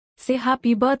Say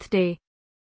happy birthday.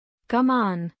 Come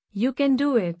on, you can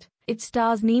do it. It's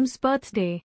Tasneem's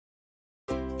birthday.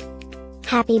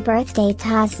 Happy birthday,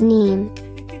 Tasneem.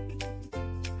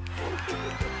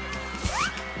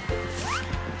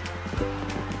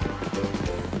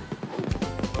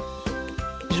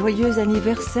 Joyeux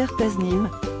anniversaire, Tasneem.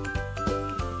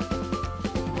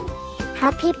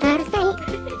 Happy birthday,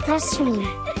 Tasneem.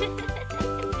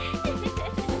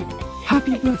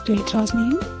 Happy birthday,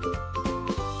 Tasneem.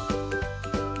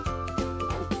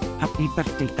 Happy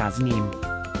birthday, Tasneem.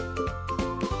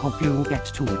 Hope you get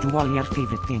to do all your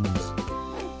favorite things.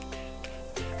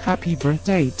 Happy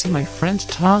birthday to my friend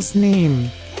Tasneem.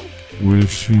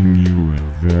 Wishing you a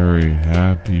very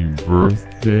happy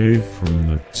birthday from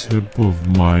the tip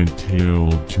of my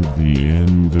tail to the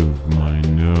end of my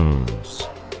nose.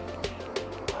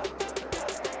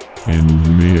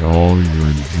 And may all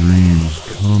your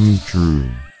dreams come true.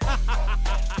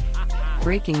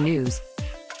 Breaking news.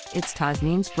 It's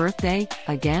Tasneem's birthday,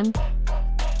 again?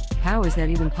 How is that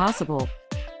even possible?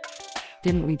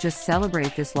 Didn't we just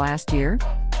celebrate this last year?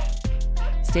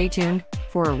 Stay tuned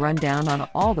for a rundown on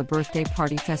all the birthday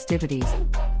party festivities.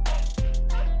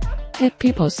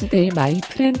 Happy birthday, my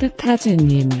friend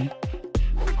Tasneem.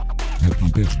 Happy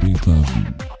birthday,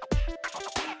 Tasneem.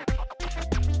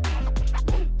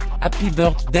 Happy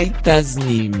birthday,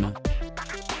 Tasneem.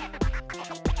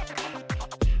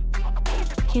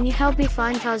 Can you help me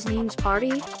find Tasneem's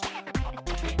party?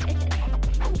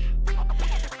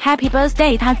 Happy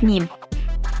birthday, Tasneem.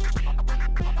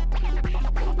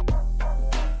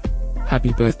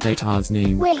 Happy birthday,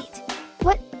 Tasneem. Wait,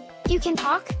 what? You can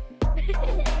talk?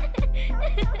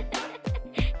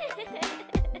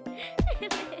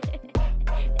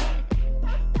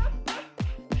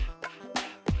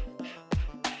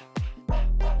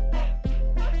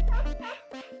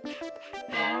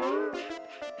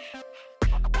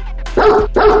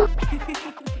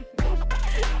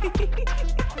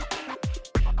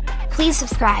 Please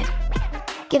subscribe,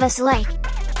 give us a like,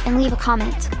 and leave a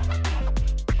comment.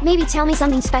 Maybe tell me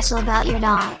something special about your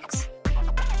dogs.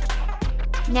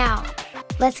 Now,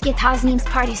 let's get Tasneem's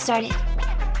party started.